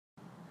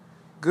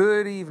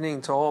Good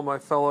evening to all my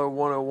fellow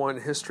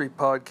 101 History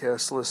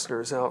Podcast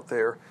listeners out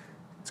there.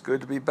 It's good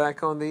to be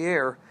back on the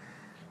air.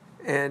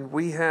 And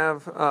we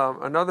have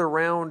another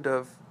round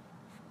of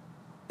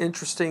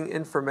interesting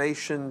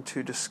information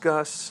to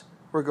discuss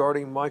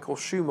regarding Michael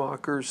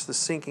Schumacher's The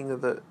Sinking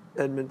of the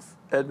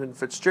Edmund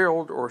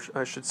Fitzgerald, or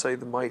I should say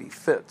the Mighty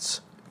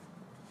Fitz.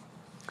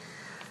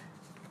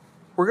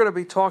 We're going to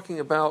be talking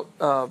about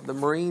the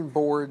Marine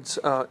Board's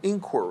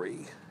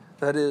inquiry,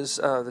 that is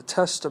the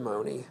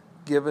testimony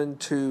given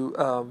to,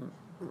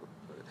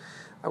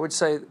 I would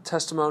say,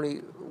 testimony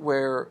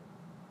where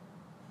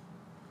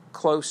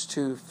close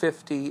to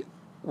 50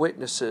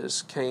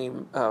 witnesses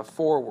came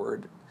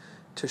forward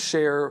to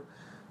share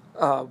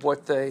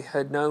what they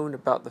had known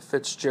about the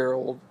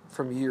Fitzgerald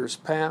from years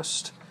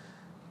past,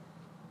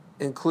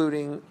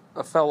 including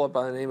a fellow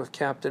by the name of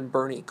Captain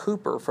Bernie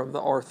Cooper from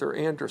the Arthur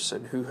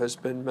Anderson, who has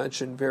been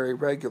mentioned very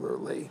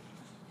regularly.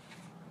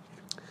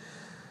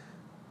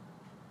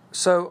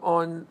 So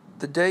on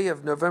the day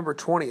of November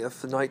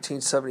 20th,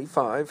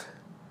 1975,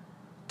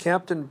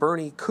 Captain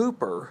Bernie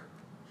Cooper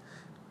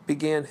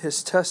began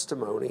his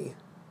testimony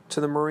to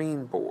the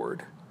Marine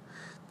Board.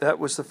 That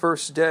was the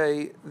first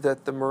day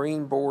that the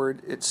Marine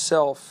Board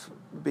itself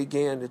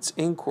began its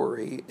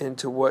inquiry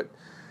into what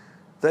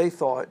they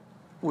thought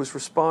was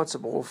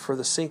responsible for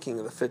the sinking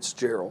of the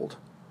Fitzgerald.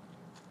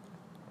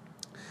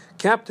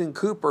 Captain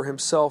Cooper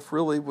himself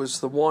really was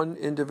the one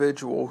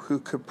individual who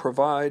could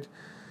provide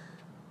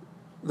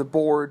the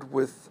board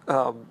with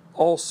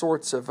all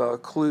sorts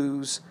of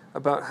clues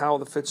about how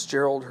the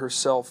Fitzgerald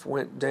herself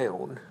went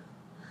down.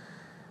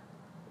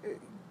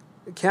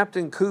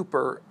 Captain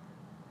Cooper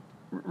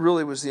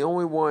really was the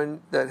only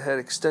one that had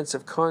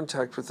extensive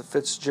contact with the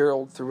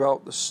Fitzgerald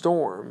throughout the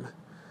storm,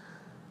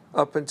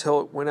 up until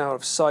it went out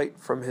of sight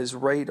from his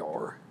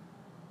radar.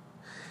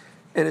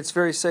 And it's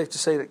very safe to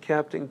say that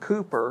Captain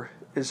Cooper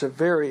is a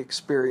very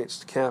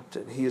experienced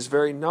captain. He is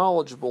very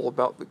knowledgeable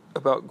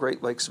about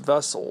Great Lakes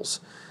vessels,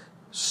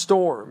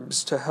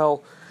 storms, to how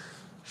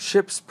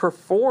ships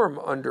perform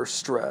under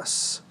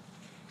stress.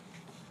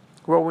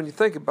 Well, when you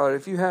think about it,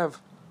 if you have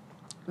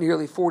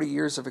nearly 40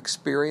 years of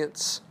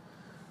experience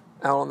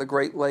out on the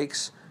Great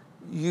Lakes,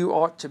 you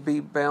ought to be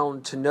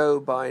bound to know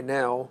by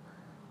now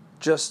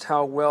just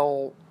how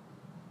well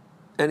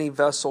any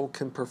vessel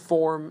can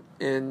perform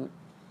in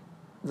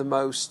the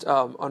most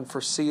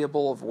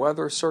unforeseeable of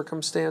weather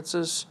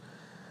circumstances.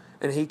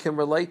 And he can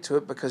relate to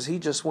it because he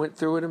just went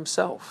through it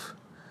himself.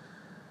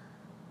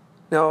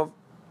 Now,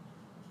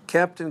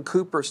 Captain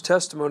Cooper's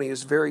testimony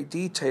is very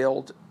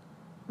detailed,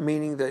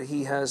 meaning that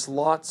he has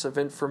lots of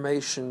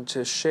information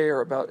to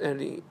share about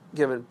any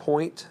given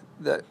point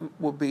that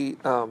will be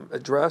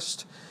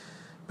addressed,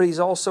 but he's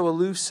also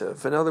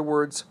elusive. In other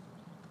words,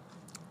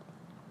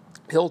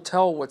 he'll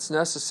tell what's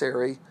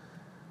necessary,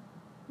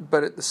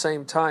 but at the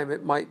same time,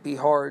 it might be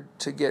hard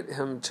to get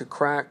him to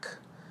crack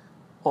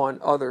on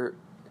other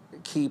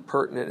key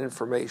pertinent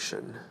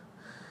information.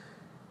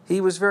 He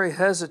was very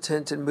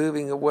hesitant in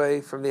moving away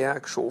from the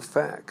actual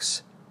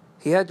facts.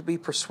 He had to be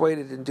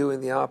persuaded in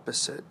doing the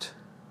opposite.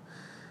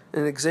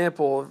 An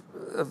example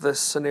of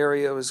this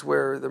scenario is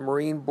where the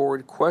Marine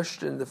Board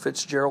questioned the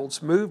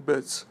Fitzgerald's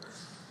movements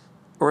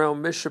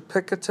around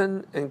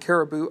Michipicoten and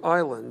Caribou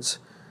Islands,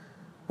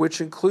 which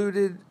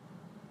included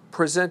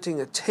presenting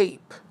a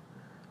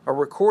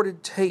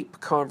recorded tape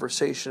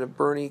conversation of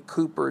Bernie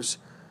Cooper's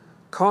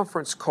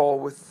conference call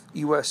with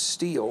U.S.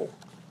 Steel,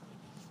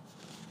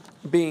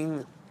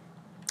 being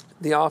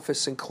the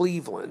office in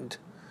Cleveland.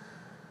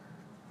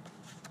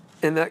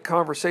 In that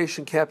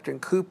conversation, Captain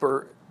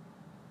Cooper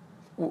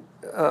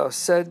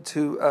said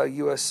to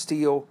U.S.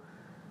 Steel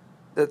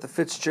that the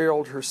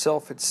Fitzgerald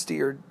herself had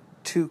steered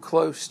too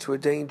close to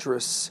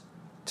dangerous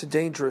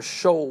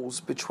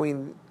shoals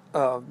between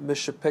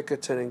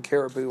Michipicoten and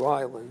Caribou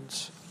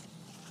Islands.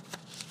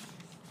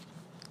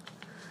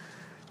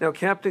 Now,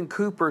 Captain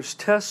Cooper's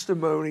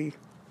testimony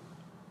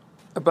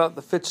about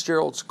the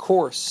Fitzgerald's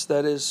course,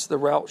 that is, the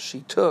route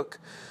she took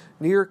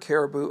near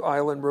Caribou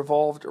Island,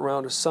 revolved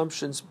around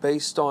assumptions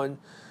based on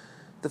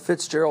the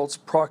Fitzgerald's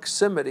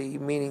proximity,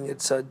 meaning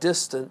its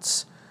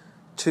distance,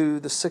 to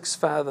the 6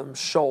 Fathom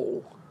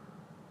Shoal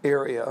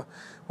area,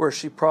 where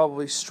she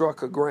probably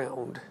struck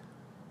aground.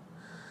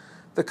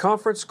 The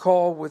conference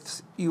call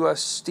with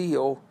U.S.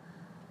 Steel,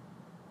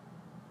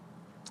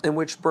 in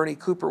which Bernie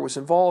Cooper was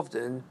involved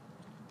in,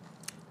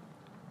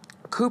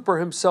 Cooper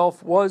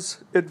himself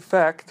was, in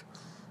fact,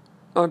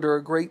 under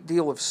a great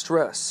deal of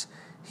stress.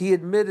 He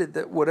admitted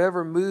that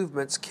whatever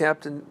movements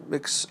Captain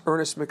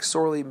Ernest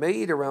McSorley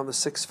made around the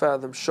 6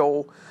 Fathom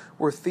Shoal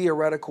were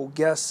theoretical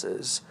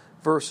guesses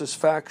versus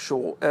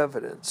factual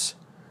evidence.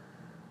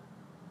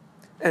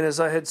 And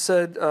as I had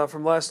said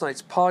from last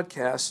night's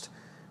podcast,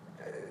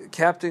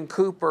 Captain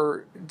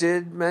Cooper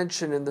did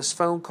mention in this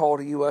phone call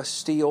to U.S.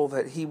 Steel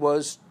that he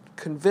was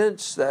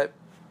convinced that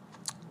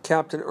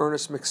Captain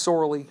Ernest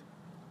McSorley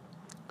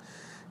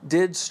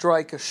did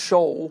strike a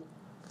shoal,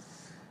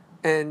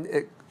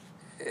 and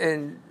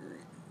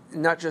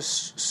not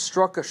just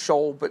struck a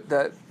shoal, but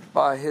that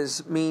by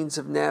his means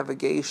of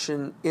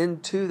navigation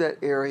into that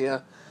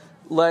area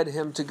led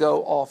him to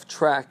go off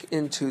track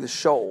into the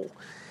shoal.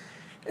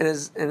 And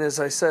as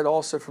I said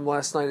also from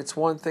last night, it's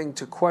one thing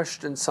to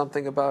question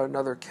something about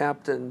another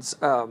captain's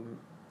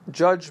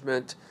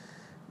judgment,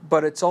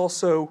 but it's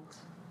also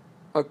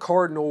a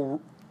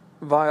cardinal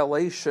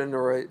violation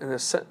or an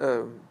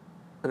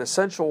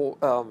essential,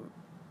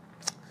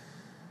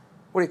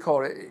 what do you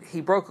call it? He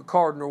broke a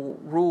cardinal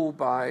rule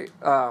by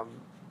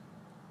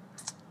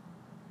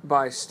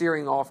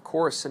steering off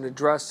course and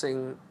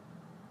addressing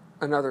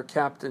another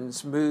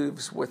captain's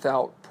moves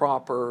without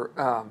proper,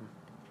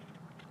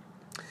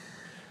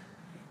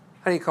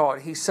 how do you call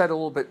it? He said a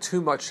little bit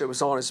too much that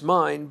was on his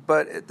mind,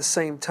 but at the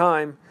same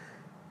time,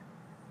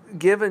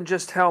 given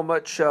just how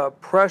much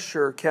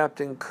pressure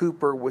Captain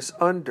Cooper was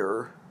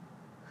under,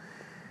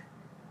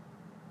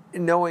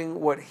 knowing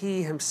what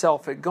he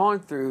himself had gone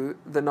through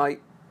the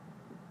night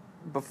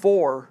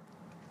before,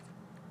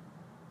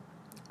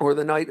 or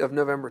the night of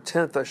November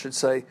 10th, I should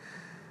say,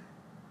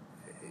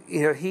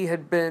 he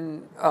had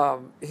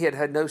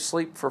had no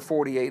sleep for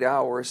 48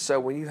 hours. So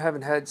when you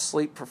haven't had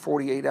sleep for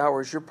 48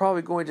 hours, you're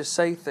probably going to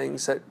say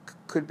things that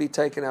could be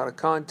taken out of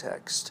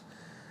context.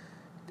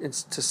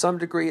 To some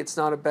degree, it's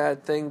not a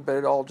bad thing, but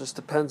it all just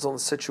depends on the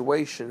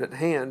situation at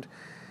hand.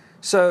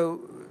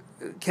 So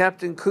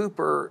Captain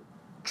Cooper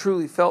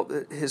truly felt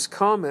that his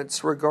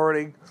comments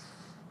regarding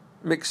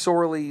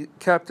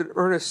Captain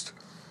Ernest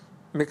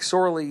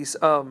McSorley's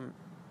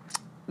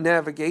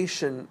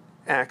navigation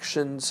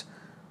actions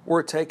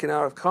were taken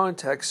out of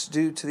context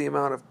due to the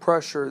amount of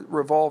pressure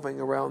revolving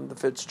around the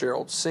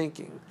Fitzgerald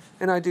sinking.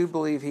 And I do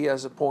believe he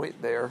has a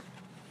point there.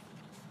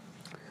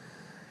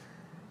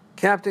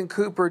 Captain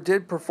Cooper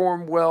did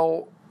perform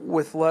well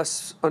with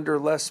under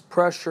less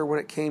pressure when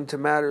it came to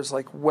matters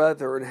like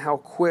weather and how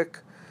quick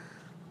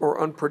or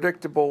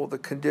unpredictable the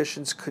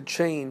conditions could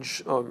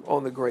change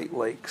on the Great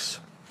Lakes.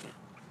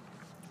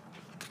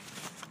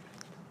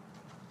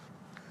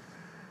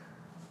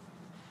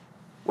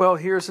 Well,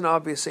 here's an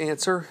obvious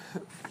answer.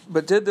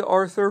 But did the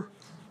Arthur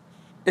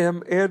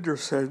M.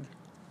 Anderson,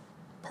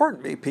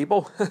 pardon me,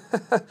 people,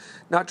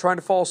 not trying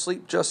to fall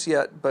asleep just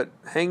yet, but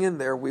hang in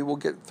there, we will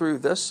get through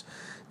this.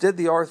 Did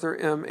the Arthur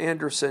M.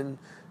 Anderson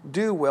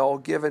do well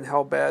given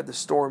how bad the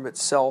storm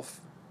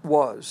itself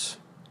was?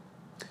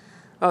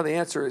 Oh, the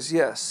answer is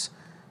yes.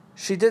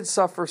 She did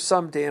suffer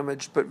some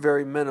damage, but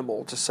very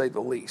minimal, to say the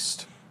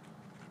least.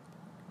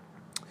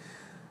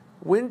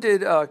 When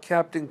did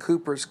Captain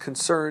Cooper's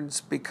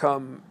concerns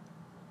become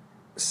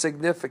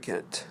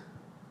significant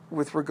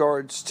with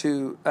regards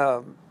to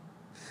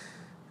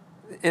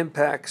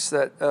impacts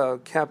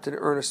that Captain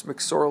Ernest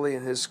McSorley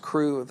and his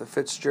crew of the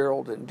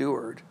Fitzgerald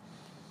endured?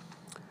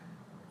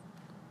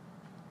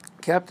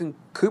 Captain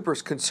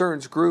Cooper's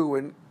concerns grew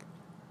when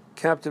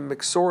Captain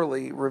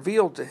McSorley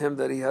revealed to him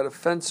that he had a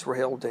fence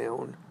rail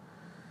down.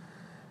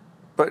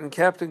 But in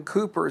Captain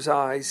Cooper's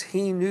eyes,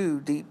 he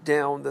knew deep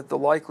down that the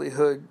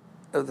likelihood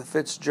of the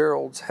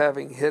Fitzgeralds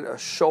having hit a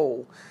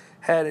shoal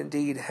had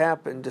indeed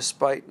happened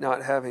despite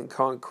not having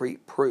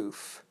concrete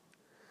proof.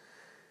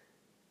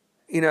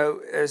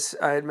 As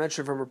I had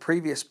mentioned from a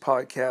previous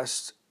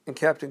podcast, and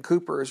Captain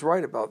Cooper is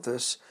right about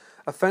this,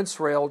 a fence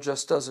rail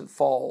just doesn't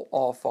fall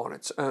off on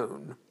its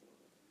own.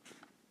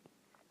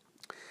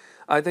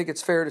 I think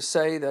it's fair to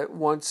say that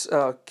once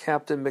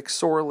Captain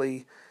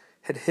McSorley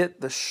had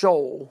hit the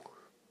shoal,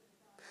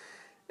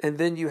 and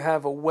then you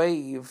have a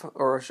wave,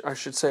 or I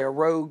should say a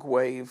rogue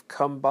wave,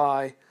 come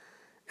by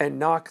and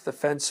knock the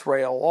fence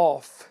rail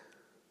off,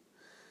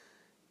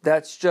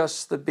 that's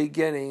just the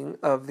beginning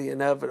of the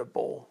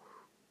inevitable.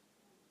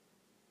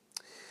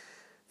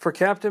 For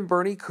Captain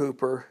Bernie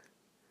Cooper,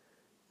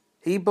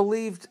 he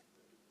believed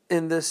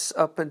in this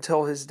up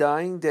until his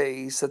dying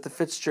days that the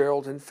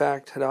Fitzgerald, in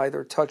fact, had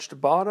either touched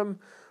bottom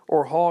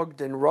or hogged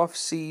in rough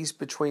seas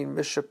between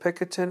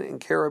Michipicoten and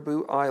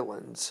Caribou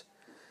Islands.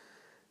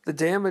 The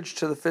damage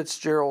to the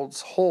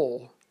Fitzgerald's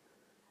hull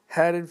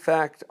had, in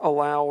fact,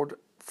 allowed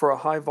for a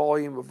high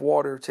volume of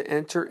water to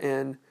enter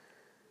in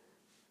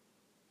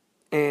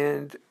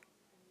and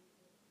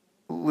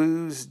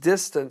lose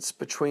distance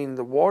between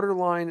the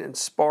waterline and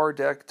spar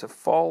deck to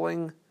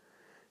falling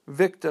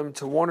victim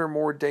to one or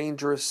more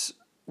dangerous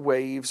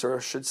waves, or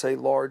I should say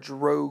large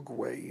rogue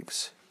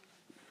waves.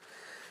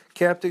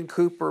 Captain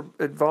Cooper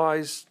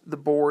advised the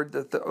board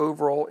that the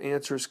overall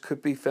answers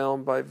could be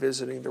found by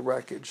visiting the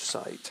wreckage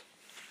site.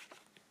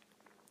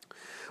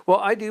 Well,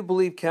 I do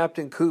believe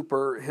Captain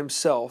Cooper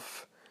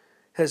himself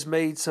has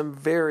made some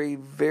very,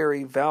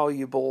 very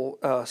valuable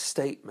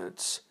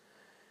statements.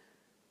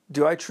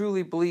 Do I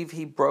truly believe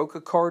he broke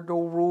a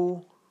cardinal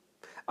rule?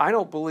 I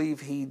don't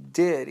believe he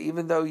did,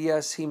 even though,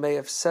 yes, he may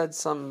have said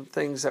some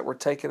things that were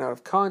taken out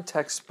of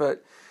context,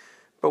 but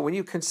when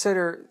you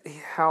consider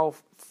how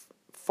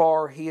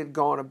far he had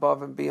gone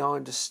above and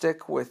beyond to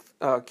stick with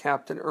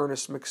Captain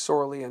Ernest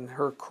McSorley and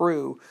her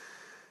crew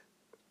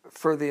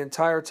for the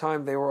entire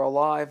time they were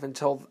alive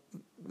until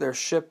their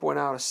ship went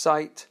out of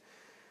sight,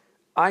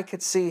 I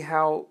could see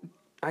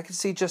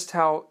just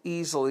how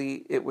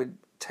easily it would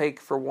take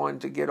for one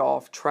to get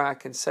off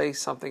track and say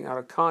something out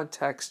of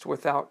context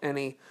without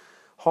any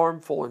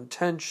harmful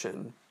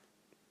intention.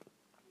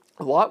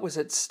 A lot was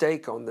at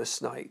stake on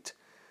this night.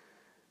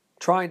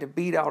 Trying to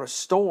beat out a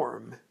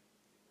storm,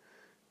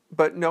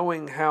 but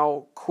knowing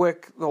how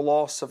quick the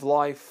loss of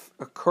life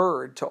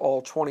occurred to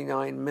all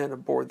 29 men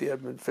aboard the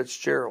Edmund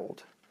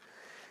Fitzgerald.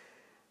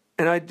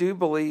 And I do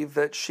believe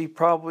that she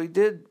probably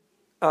did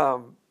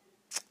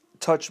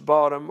touch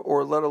bottom,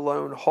 or let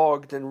alone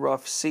hogged in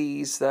rough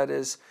seas. That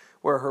is,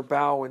 where her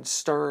bow and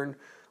stern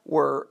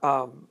were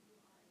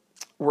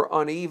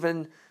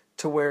uneven,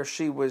 to where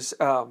she was,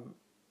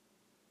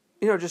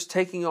 just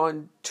taking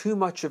on too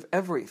much of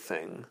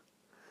everything.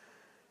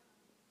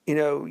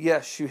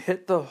 Yes, you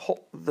hit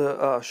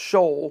the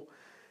shoal,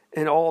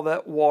 and all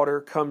that water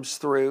comes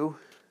through,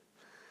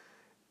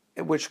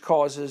 which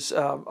causes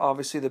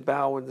obviously the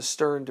bow and the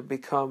stern to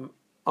become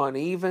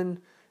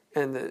uneven,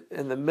 and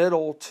the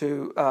middle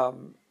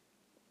to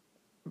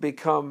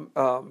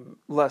become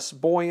less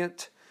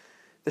buoyant.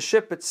 The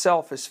ship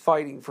itself is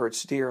fighting for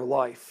its dear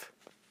life.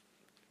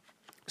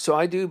 So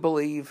I do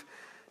believe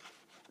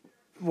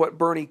what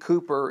Bernie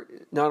Cooper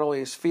not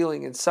only is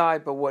feeling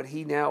inside, but what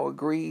he now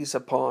agrees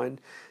upon,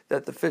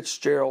 that the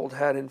Fitzgerald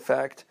had in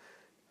fact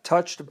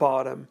touched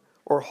bottom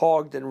or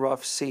hogged in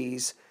rough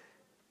seas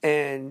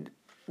and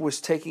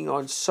was taking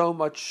on so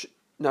much,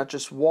 not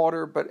just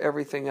water, but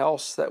everything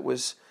else that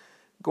was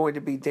going to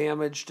be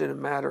damaged in a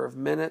matter of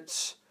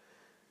minutes.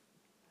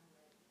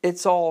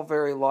 It's all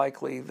very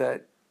likely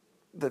that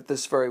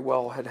this very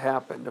well had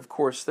happened. Of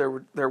course,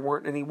 there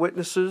weren't any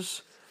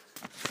witnesses,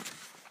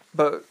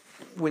 but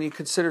when you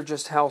consider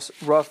just how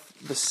rough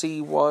the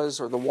sea was,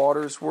 or the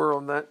waters were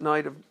on that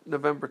night of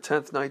November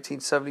 10th,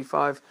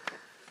 1975,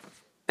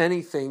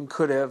 anything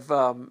could have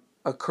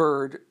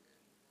occurred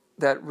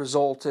that would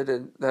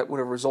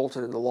have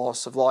resulted in the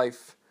loss of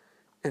life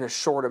in a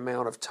short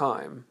amount of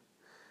time,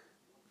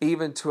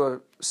 even to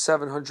a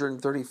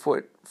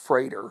 730-foot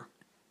freighter.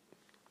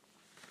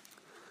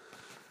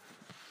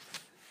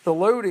 The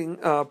loading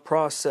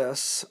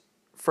process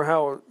for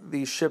how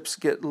these ships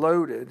get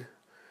loaded,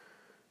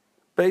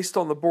 based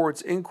on the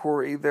board's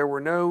inquiry, there were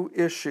no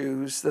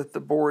issues that the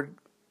board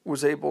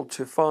was able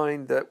to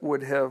find that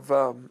would have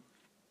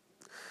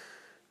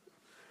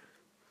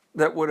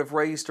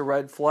raised a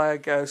red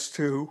flag as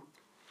to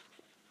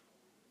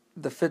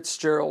the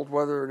Fitzgerald,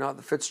 whether or not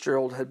the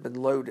Fitzgerald had been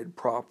loaded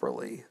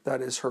properly.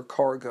 That is, her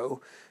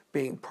cargo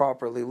being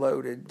properly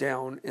loaded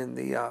down in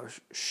the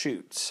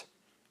chutes.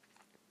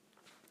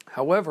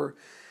 However,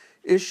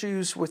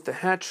 issues with the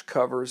hatch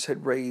covers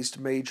had raised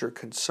major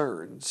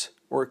concerns,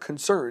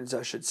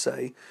 I should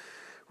say,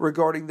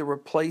 regarding the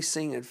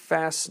replacing and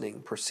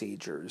fastening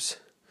procedures.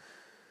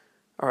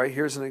 All right,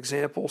 here's an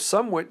example.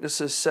 Some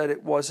witnesses said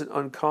it wasn't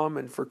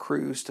uncommon for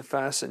crews to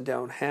fasten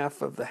down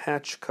half of the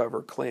hatch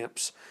cover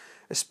clamps,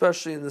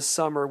 especially in the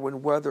summer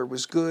when weather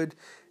was good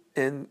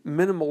and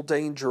minimal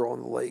danger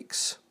on the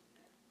lakes.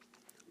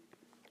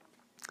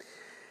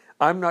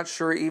 I'm not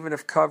sure even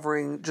if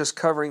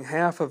covering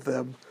half of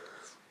them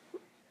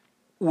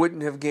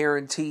wouldn't have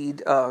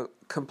guaranteed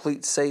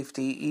complete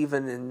safety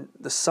even in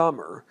the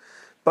summer.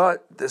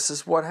 But this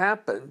is what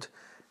happened.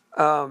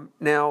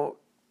 Now,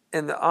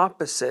 in the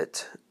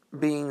opposite,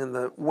 being in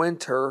the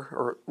winter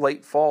or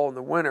late fall in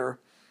the winter,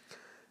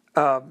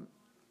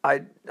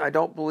 I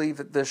don't believe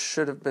that this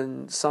should have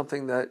been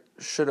something that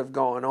should have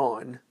gone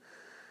on.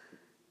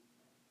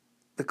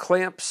 The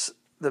clamps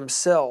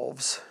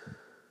themselves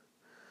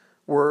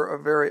were a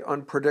very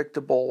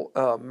unpredictable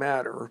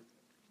matter,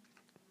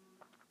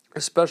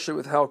 especially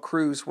with how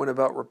crews went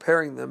about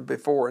repairing them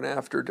before and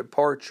after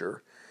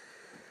departure.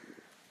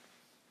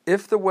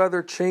 If the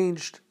weather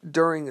changed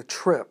during a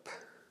trip,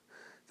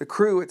 the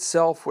crew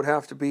itself would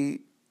have to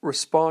be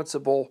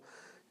responsible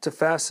to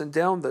fasten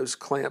down those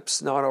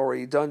clamps not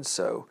already done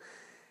so.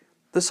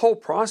 This whole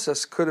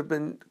process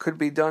could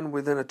be done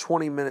within a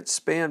 20-minute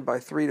span by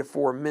 3 to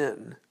 4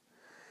 men.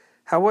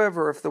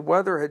 However, if the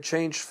weather had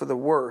changed for the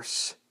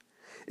worse,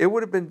 it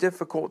would have been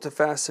difficult to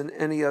fasten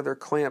any other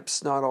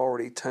clamps not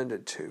already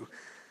tended to.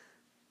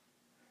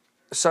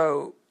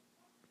 So,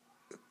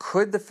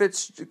 could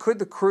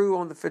the crew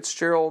on the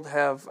Fitzgerald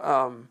have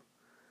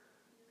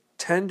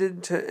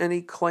tended to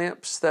any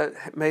clamps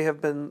that may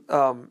have been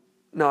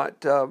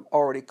not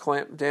already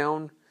clamped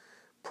down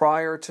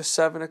prior to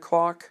 7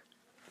 o'clock?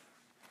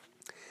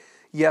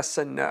 Yes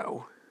and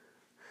no.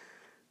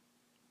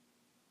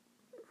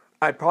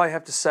 I'd probably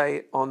have to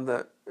say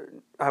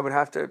I would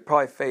have to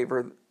probably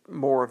favor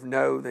more of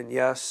no than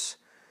yes.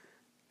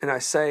 And I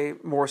say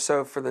more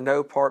so for the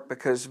no part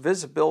because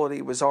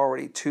visibility was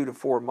already 2 to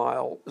 4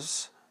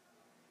 miles.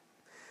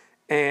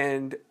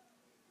 And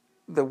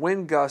the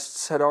wind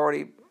gusts had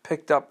already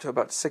picked up to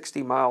about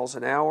 60 miles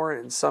an hour.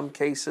 And in some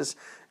cases,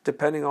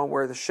 depending on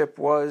where the ship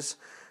was,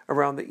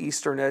 around the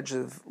eastern edge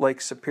of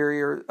Lake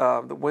Superior,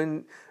 the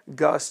wind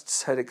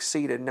gusts had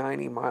exceeded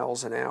 90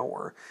 miles an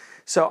hour.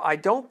 So I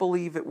don't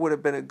believe it would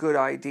have been a good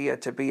idea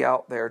to be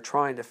out there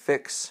trying to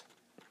fix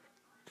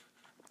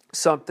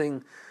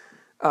something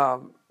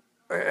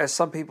as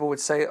some people would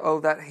say, oh,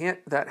 that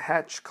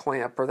hatch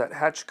clamp or that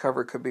hatch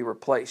cover could be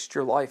replaced.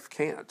 Your life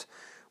can't.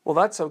 Well,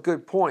 that's a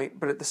good point,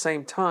 but at the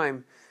same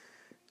time,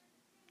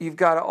 you've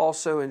got to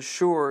also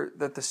ensure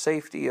that the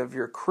safety of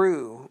your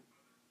crew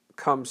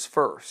comes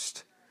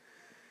first.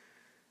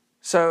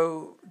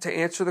 So, to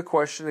answer the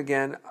question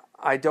again,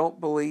 I don't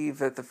believe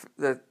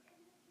that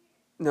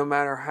no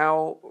matter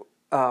how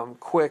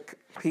quick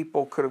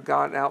people could have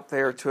gotten out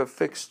there to have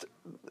fixed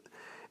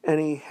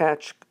any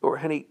hatch or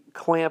any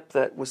clamp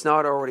that was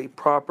not already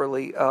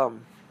properly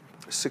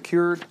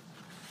secured,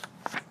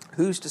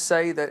 who's to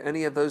say that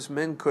any of those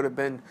men could have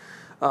been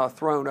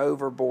thrown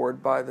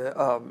overboard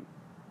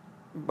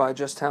by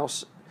just how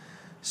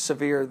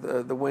severe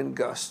the wind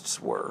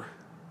gusts were?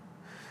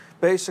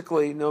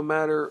 Basically, no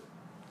matter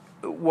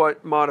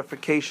what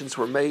modifications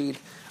were made,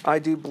 I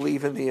do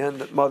believe in the end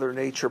that Mother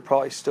Nature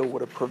probably still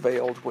would have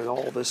prevailed when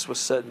all this was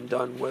said and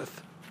done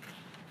with.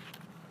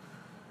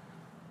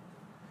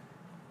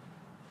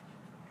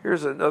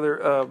 Here's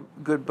another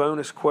good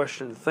bonus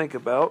question to think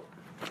about.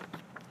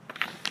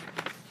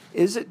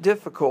 Is it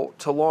difficult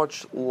to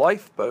launch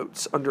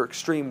lifeboats under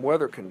extreme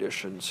weather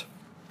conditions?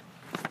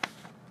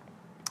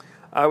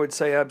 I would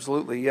say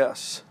absolutely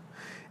yes.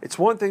 It's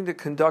one thing to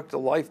conduct a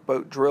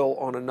lifeboat drill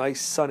on a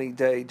nice sunny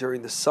day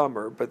during the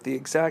summer, but the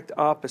exact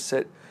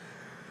opposite,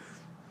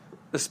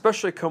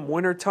 especially come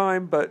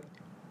wintertime, but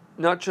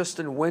not just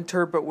in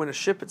winter, but when a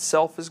ship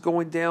itself is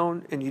going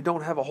down and you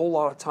don't have a whole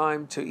lot of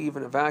time to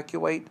even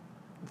evacuate,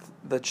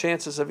 the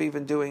chances of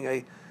even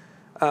doing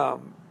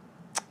a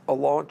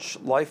launch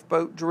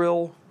lifeboat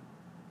drill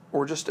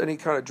or just any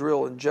kind of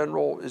drill in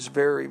general is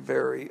very,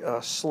 very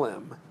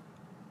slim.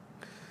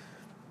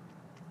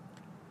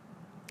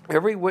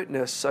 Every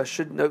witness, I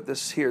should note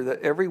this here,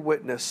 that every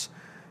witness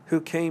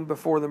who came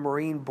before the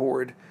Marine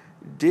Board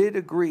did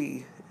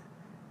agree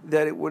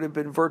that it would have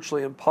been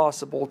virtually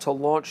impossible to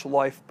launch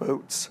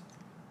lifeboats,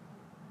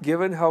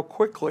 given how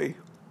quickly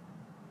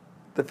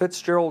the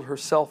Fitzgerald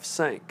herself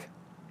sank.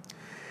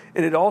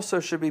 And it also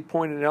should be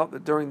pointed out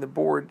that during the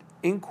board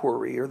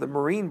inquiry, or the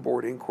Marine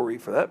Board inquiry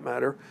for that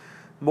matter,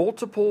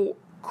 multiple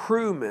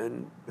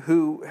crewmen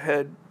who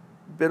had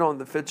been on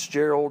the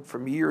Fitzgerald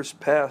from years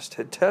past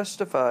had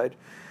testified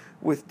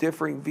with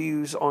differing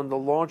views on the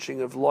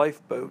launching of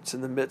lifeboats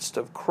in the midst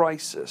of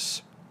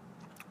crisis.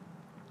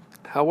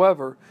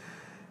 However,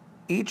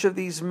 each of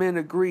these men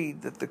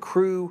agreed that the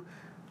crew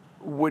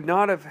would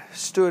not have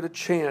stood a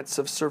chance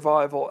of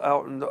survival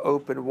out in the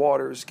open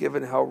waters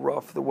given how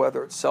rough the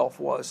weather itself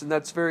was, and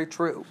that's very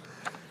true.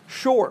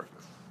 Sure,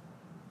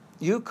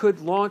 you could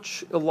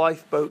launch a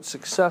lifeboat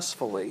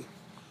successfully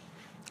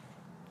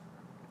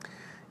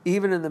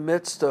even in the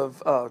midst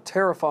of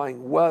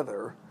terrifying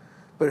weather,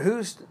 but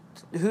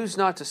who's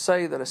not to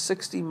say that a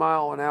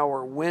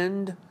 60-mile-an-hour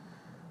wind,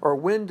 or a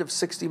wind of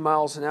 60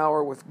 miles an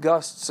hour with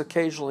gusts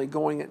occasionally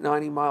going at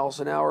 90 miles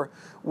an hour,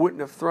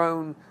 wouldn't have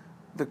thrown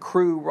the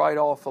crew right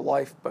off a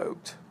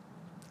lifeboat?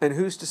 And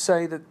who's to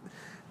say that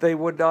they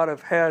would not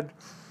have had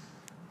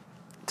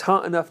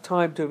enough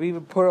time to have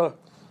even put a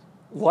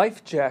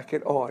life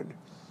jacket on?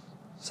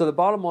 So the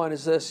bottom line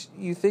is this: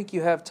 you think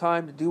you have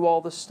time to do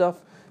all this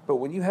stuff, but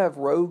when you have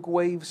rogue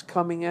waves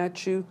coming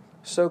at you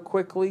so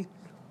quickly,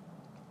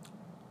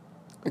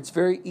 it's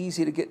very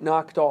easy to get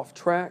knocked off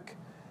track,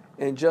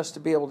 and just to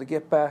be able to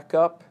get back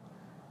up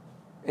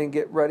and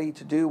get ready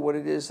to do what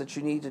it is that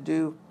you need to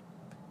do,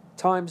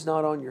 time's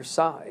not on your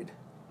side.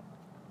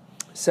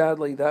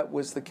 Sadly, that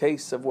was the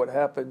case of what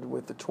happened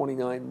with the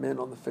 29 men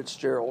on the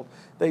Fitzgerald.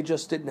 They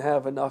just didn't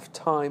have enough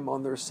time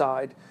on their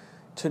side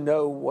to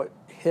know what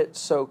hit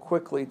so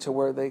quickly to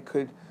where they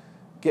could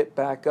get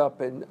back up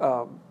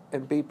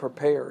and be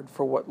prepared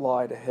for what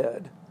lied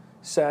ahead.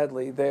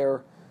 Sadly,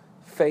 their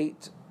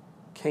fate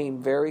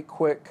came very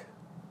quick,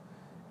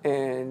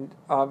 and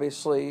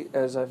obviously,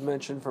 as I've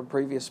mentioned from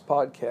previous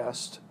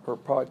podcasts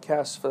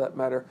for that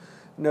matter,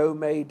 no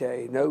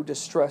mayday, no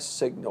distress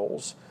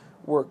signals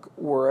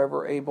were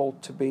ever able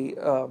to be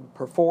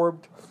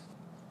performed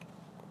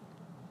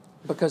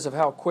because of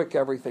how quick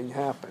everything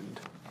happened.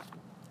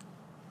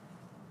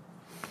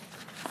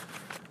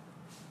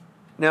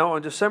 Now,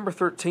 on December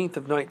 13th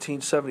of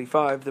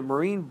 1975, the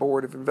Marine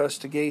Board of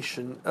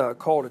Investigation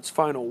called its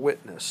final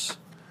witness.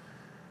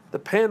 The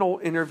panel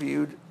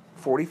interviewed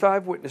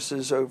 45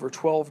 witnesses over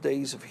 12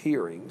 days of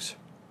hearings.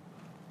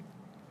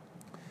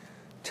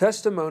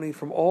 Testimony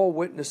from all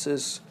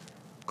witnesses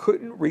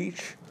couldn't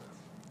reach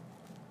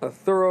a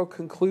thorough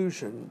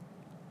conclusion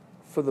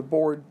for the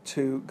board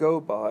to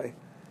go by.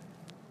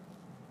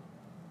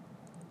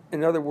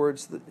 In other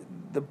words,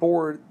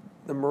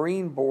 the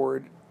Marine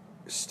Board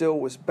still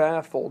was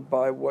baffled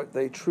by what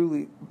they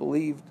truly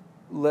believed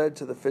led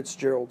to the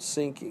Fitzgerald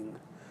sinking.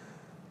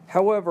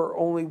 However,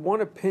 only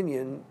one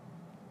opinion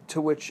to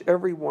which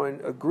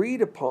everyone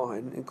agreed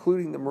upon,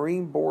 including the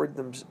Marine Board,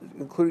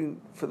 including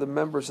for the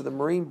members of the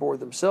Marine Board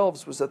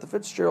themselves, was that the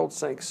Fitzgerald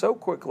sank so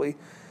quickly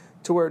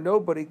to where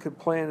nobody could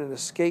plan an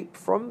escape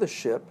from the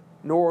ship,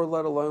 nor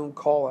let alone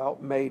call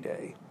out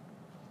Mayday.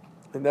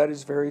 And that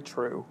is very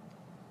true.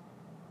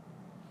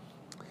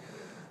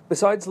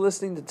 Besides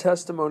listening to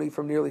testimony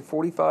from nearly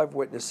 45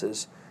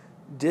 witnesses,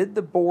 did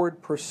the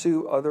board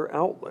pursue other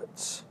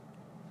outlets?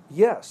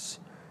 Yes.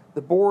 The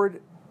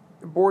board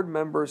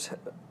members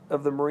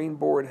of the Marine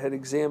Board had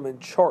examined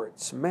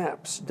charts,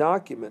 maps,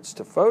 documents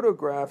to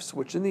photographs,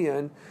 which in the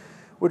end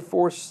would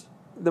force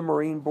the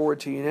Marine Board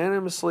to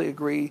unanimously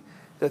agree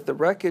that the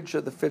wreckage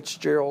of the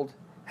Fitzgerald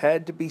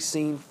had to be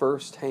seen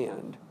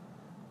firsthand.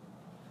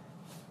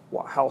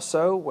 How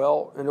so?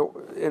 Well,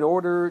 in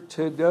order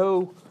to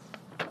know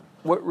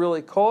what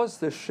really caused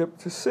this ship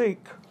to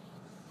sink,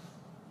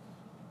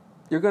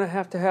 you're going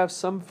to have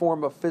some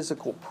form of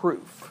physical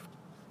proof.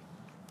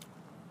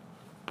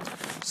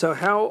 So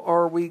how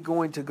are we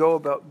going to go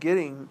about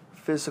getting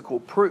physical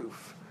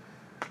proof?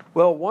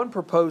 Well, one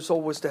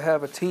proposal was to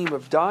have a team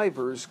of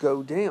divers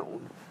go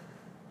down.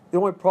 The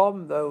only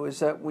problem, though, is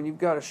that when you've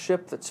got a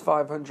ship that's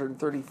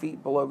 530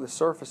 feet below the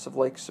surface of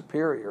Lake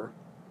Superior,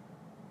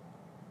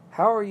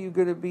 how are you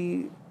going to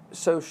be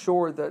so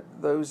sure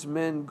that those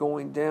men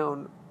going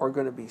down are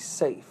going to be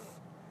safe?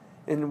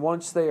 And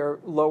once they are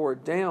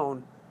lowered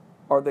down,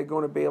 are they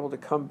going to be able to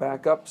come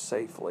back up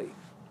safely?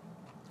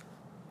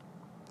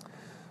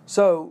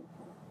 So,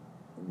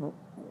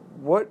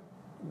 what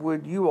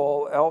would you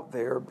all out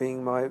there,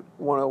 being my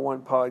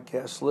 101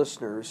 podcast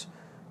listeners,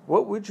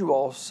 what would you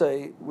all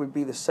say would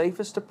be the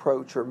safest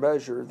approach or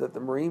measure that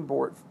the Marine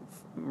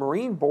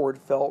Board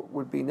felt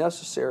would be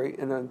necessary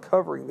in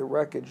uncovering the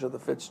wreckage of the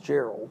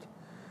Fitzgerald?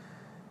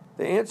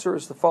 The answer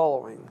is the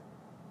following.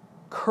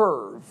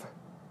 Curve.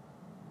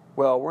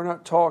 Well, we're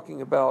not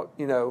talking about,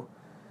 we're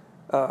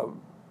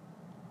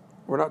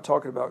not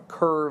talking about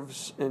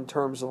curves in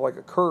terms of like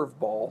a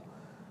curveball.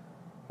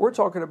 We're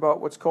talking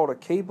about what's called a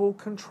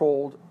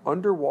cable-controlled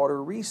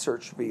underwater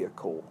research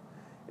vehicle.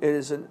 It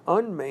is an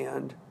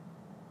unmanned,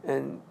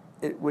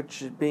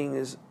 which being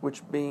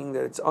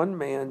that it's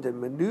unmanned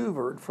and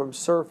maneuvered from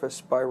surface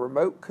by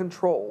remote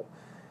control.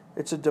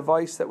 It's a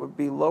device that would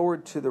be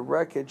lowered to the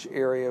wreckage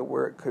area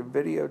where it could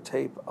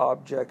videotape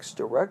objects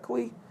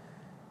directly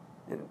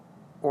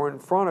or in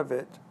front of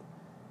it.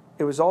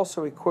 It was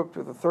also equipped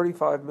with a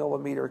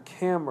 35mm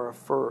camera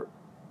for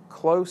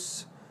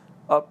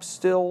close-up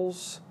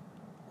stills,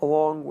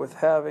 along with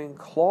having a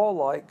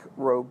claw-like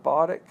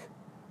robotic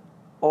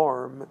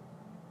arm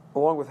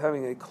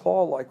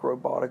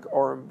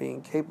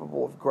being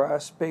capable of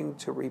grasping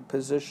to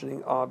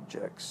repositioning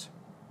objects.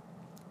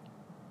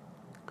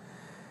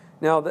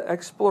 Now, the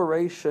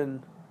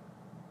exploration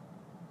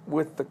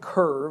with the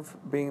Curve,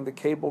 being the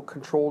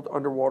cable-controlled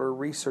underwater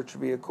research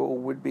vehicle,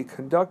 would be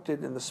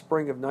conducted in the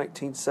spring of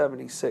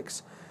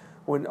 1976,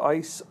 when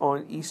ice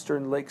on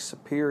eastern Lake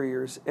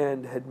Superior's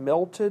end had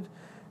melted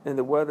and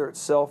the weather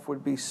itself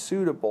would be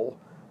suitable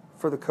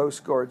for the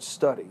Coast Guard's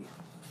study.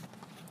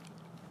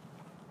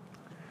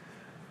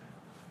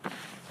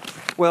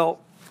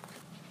 Well,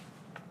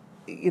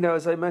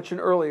 as I mentioned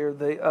earlier,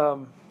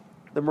 the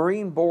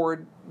Marine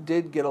Board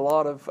did get a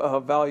lot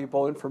of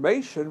valuable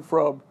information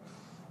from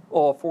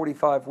all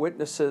 45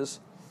 witnesses,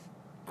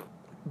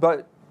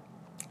 but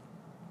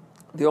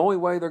the only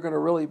way they're going to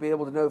really be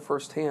able to know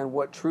firsthand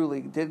what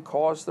truly did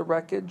cause the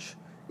wreckage,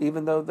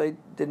 even though they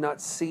did not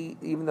see,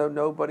 even though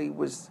nobody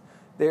was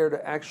there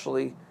to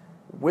actually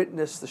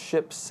witness the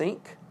ship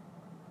sink,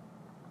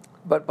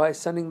 but by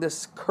sending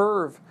this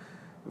Curve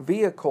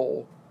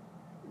vehicle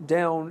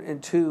down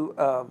into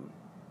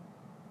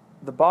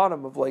the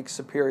bottom of Lake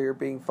Superior,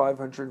 being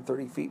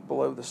 530 feet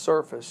below the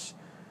surface,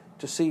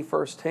 to see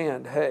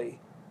firsthand, hey,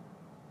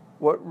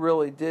 what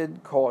really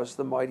did cause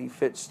the mighty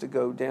Fitz to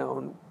go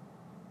down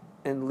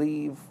and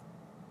leave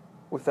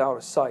without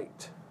a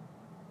sight.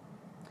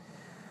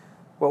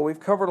 Well, we've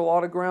covered a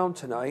lot of ground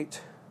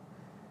tonight,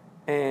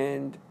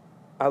 and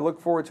I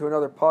look forward to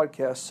another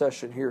podcast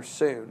session here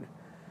soon.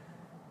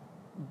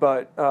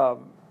 But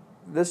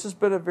this has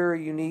been a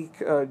very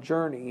unique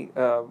journey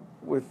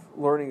with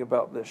learning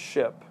about this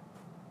ship.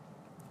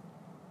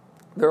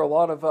 There are a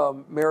lot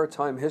of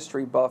maritime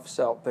history buffs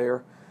out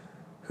there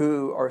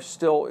who are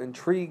still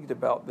intrigued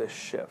about this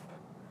ship.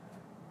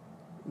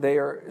 They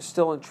are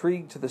still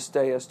intrigued to this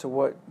day as to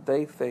what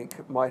they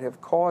think might have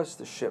caused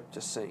the ship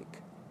to sink.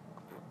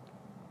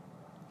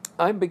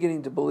 I'm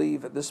beginning to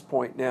believe at this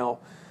point now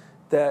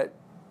that,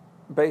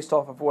 based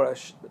off of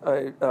what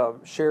I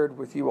shared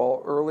with you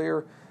all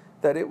earlier,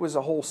 that it was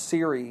a whole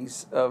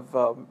series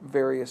of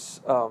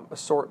various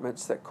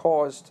assortments that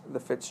caused the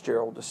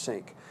Fitzgerald to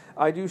sink.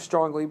 I do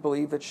strongly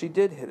believe that she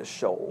did hit a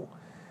shoal,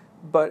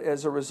 but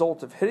as a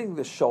result of hitting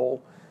the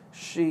shoal,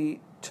 she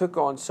took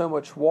on so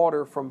much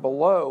water from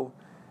below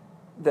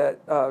that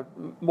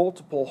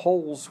multiple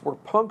holes were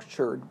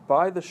punctured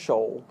by the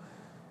shoal,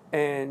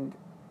 and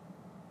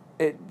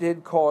it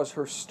did cause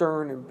her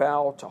stern and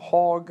bow to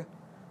hog,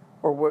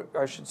 or what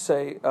I should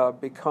say,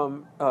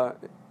 become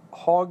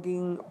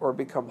hogging or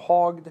become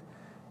hogged,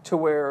 to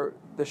where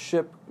the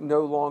ship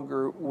no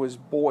longer was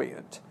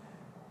buoyant.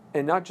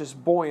 And not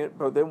just buoyant,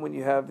 but then when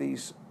you have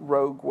these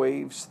rogue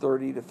waves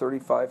 30 to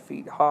 35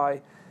 feet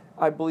high,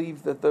 I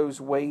believe that those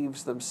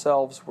waves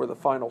themselves were the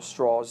final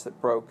straws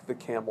that broke the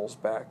camel's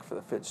back for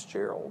the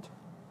Fitzgerald.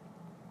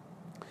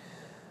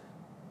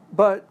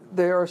 But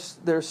there's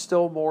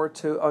still more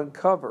to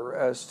uncover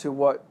as to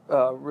what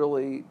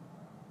really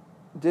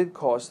did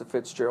cause the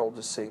Fitzgerald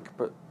to sink,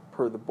 but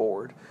per the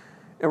board.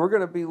 And we're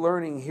going to be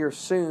learning here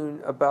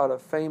soon about a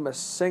famous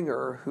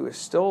singer who is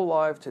still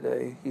alive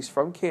today. He's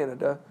from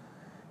Canada.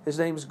 His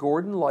name's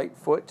Gordon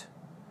Lightfoot.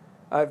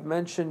 I've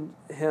mentioned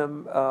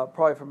him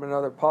probably from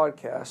another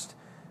podcast.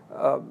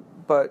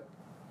 But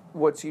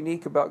what's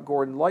unique about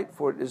Gordon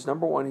Lightfoot is,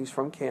 number one, he's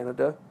from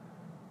Canada.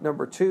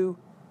 Number two,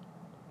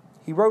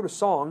 he wrote a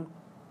song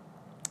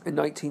in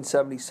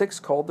 1976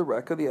 called The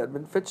Wreck of the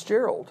Edmund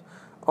Fitzgerald,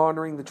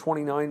 honoring the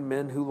 29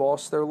 men who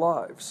lost their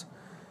lives.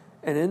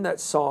 And in that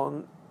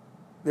song,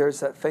 there's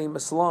that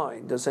famous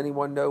line, "Does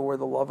anyone know where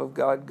the love of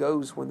God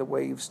goes when the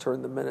waves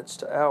turn the minutes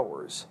to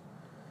hours?"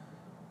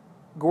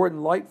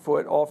 Gordon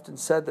Lightfoot often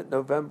said that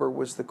November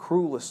was the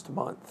cruelest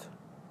month.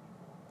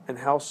 And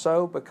how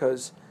so?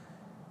 Because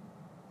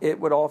it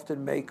would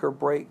often make or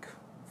break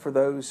for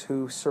those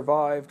who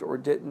survived or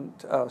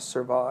didn't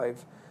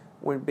survive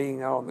when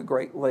being out on the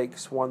Great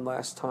Lakes one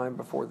last time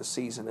before the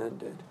season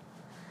ended.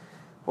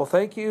 Well,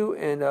 thank you,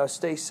 and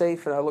stay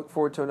safe, and I look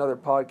forward to another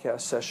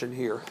podcast session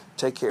here.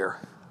 Take care.